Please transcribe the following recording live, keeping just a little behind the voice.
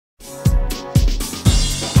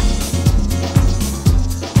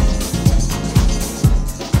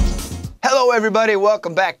Hello everybody,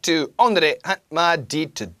 welcome back to 오늘의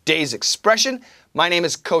한마디 Today's expression. My name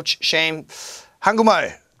is Coach Shane.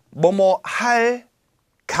 한국말 뭐뭐 할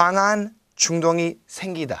강한 충동이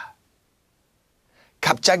생기다.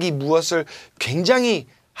 갑자기 무엇을 굉장히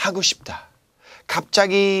하고 싶다.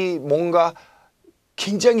 갑자기 뭔가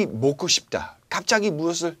굉장히 먹고 싶다. 갑자기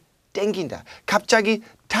무엇을 땡긴다. 갑자기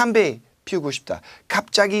담배 피우고 싶다.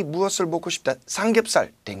 갑자기 무엇을 먹고 싶다.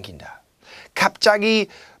 삼겹살 땡긴다. 갑자기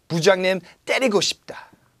부장님 때리고 싶다.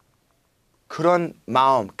 그런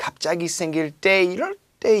마음 갑자기 생길 때 이럴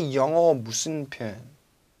때 영어 무슨 표현?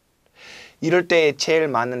 이럴 때 제일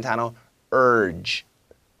맞는 단어 urge.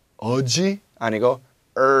 어지? 아니고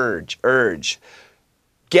urge.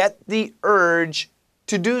 Get the urge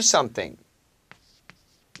to do something.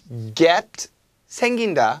 Get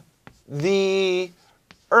생긴다. The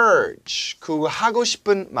urge 그 하고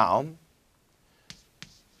싶은 마음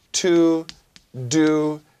to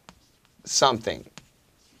do something.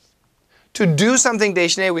 To do something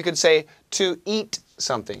대신에 we could say to eat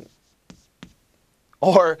something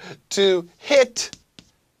or to hit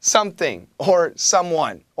something or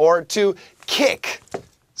someone or to kick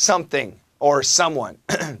something or someone.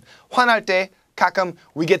 화날 때 가끔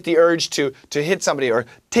we get the urge to hit somebody or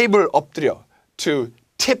테이블 엎드려 to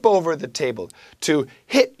tip over the table, to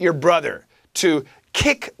hit your brother, to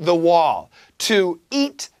kick the wall, to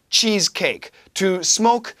eat cheesecake, to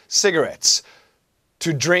smoke cigarettes,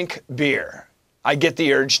 to drink beer. I get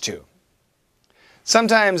the urge to.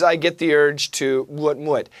 Sometimes I get the urge to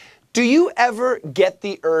무엇. Do you ever get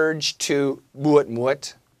the urge to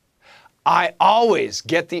무엇? I always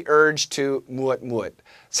get the urge to 무엇.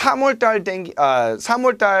 3월달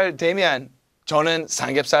되면 저는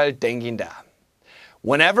삼겹살 땡긴다.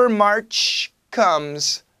 Whenever March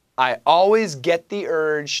comes, I always get the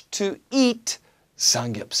urge to eat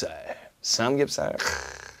삼겹살. 삼겹살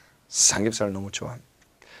너무 좋아.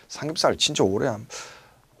 삼겹살 진짜 오래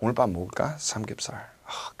오늘 밤 먹을까? 삼겹살.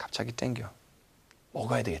 갑자기 땡겨.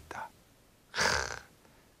 먹어야 되겠다.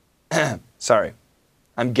 Sorry.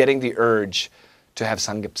 I'm getting the urge to have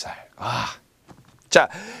삼겹살. 자,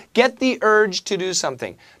 get the urge to do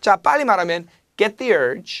something. 자, 빨리 말하면 get the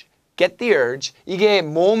urge. 이게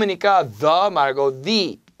모음이니까 the 말고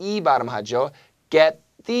the 이 발음하죠. Get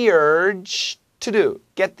the urge to do.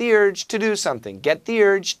 Get the urge to do something. Get the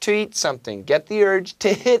urge to eat something. Get the urge to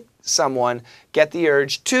hit someone. Get the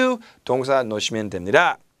urge to 동사 넣으시면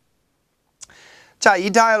됩니다. 자, 이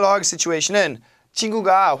dialogue situation은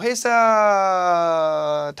친구가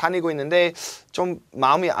회사 다니고 있는데 좀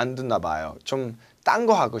마음이 안 드나 봐요. 좀 딴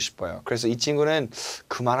거 하고 싶어요. 그래서 이 친구는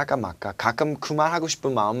그만할까 말까 가끔 그만하고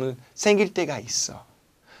싶은 마음은 생길 때가 있어.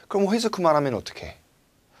 그럼 회사 그만하면 어떡해?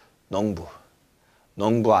 농부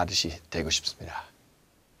아저씨 되고 싶습니다.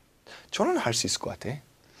 저는 할 수 있을 것 같아.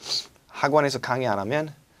 학원에서 강의 안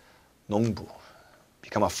하면 농부,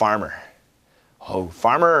 become a farmer.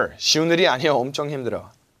 farmer 쉬운 일이 아니에요. 엄청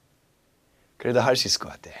힘들어. 그래도 할 수 있을 것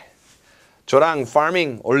같아. 저랑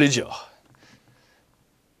farming 올리죠.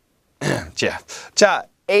 자,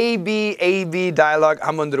 A, B dialogue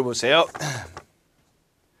한번 들어보세요.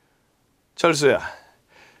 철수야,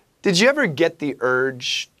 did you ever get the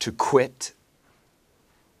urge to quit?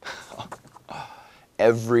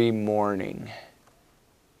 Every morning.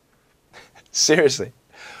 Seriously,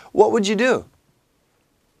 what would you do?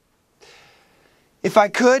 If I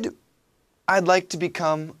could, I'd like to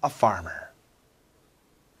become a farmer.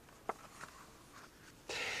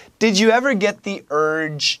 Did you ever get the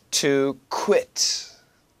urge to quit?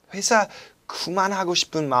 회사 그만하고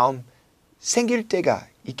싶은 마음 생길 때가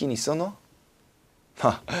있긴 있어 너?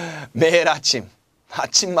 매일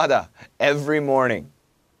아침마다 every morning.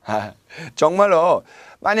 정말로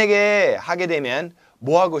만약에 하게 되면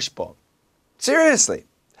뭐 하고 싶어? Seriously,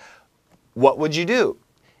 what would you do?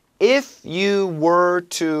 If you were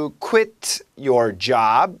to quit your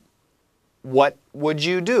job, what would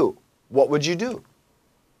you do? What would you do?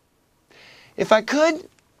 If I could,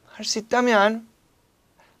 할 수 있다면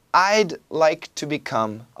I'd like to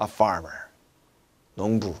become a farmer.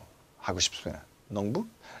 농부 하고 싶으면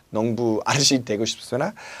농부 아저씨 되고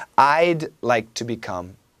싶으면 I'd like to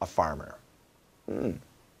become a farmer.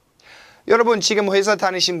 여러분 지금 회사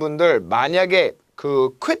다니신 분들 만약에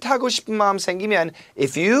그 quit 하고 싶은 마음 생기면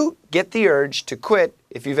if you get the urge to quit,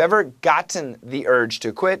 if you've ever gotten the urge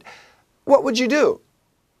to quit, what would you do?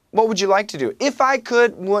 What would you like to do? If I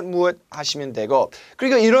could 무엇 하시면 되고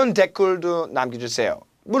그리고 이런 댓글도 남겨주세요.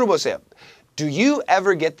 물어보세요. Do you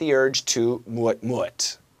ever get the urge to 무엇?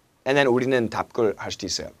 And then 우리는 답글 할 수도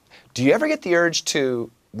있어요. Do you ever get the urge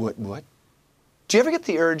to 무엇? Do you ever get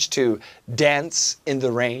the urge to dance in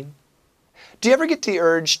the rain? Do you ever get the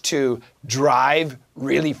urge to drive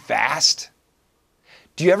really fast?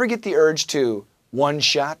 Do you ever get the urge to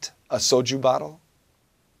one-shot a soju bottle?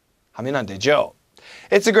 하면 안 되죠.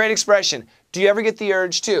 It's a great expression. Do you ever get the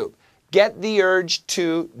urge to? Get the urge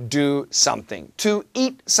to do something, to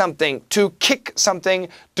eat something, to kick something,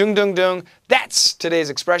 dung dung dung. That's today's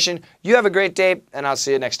expression. You have a great day, and I'll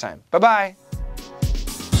see you next time. Bye-bye.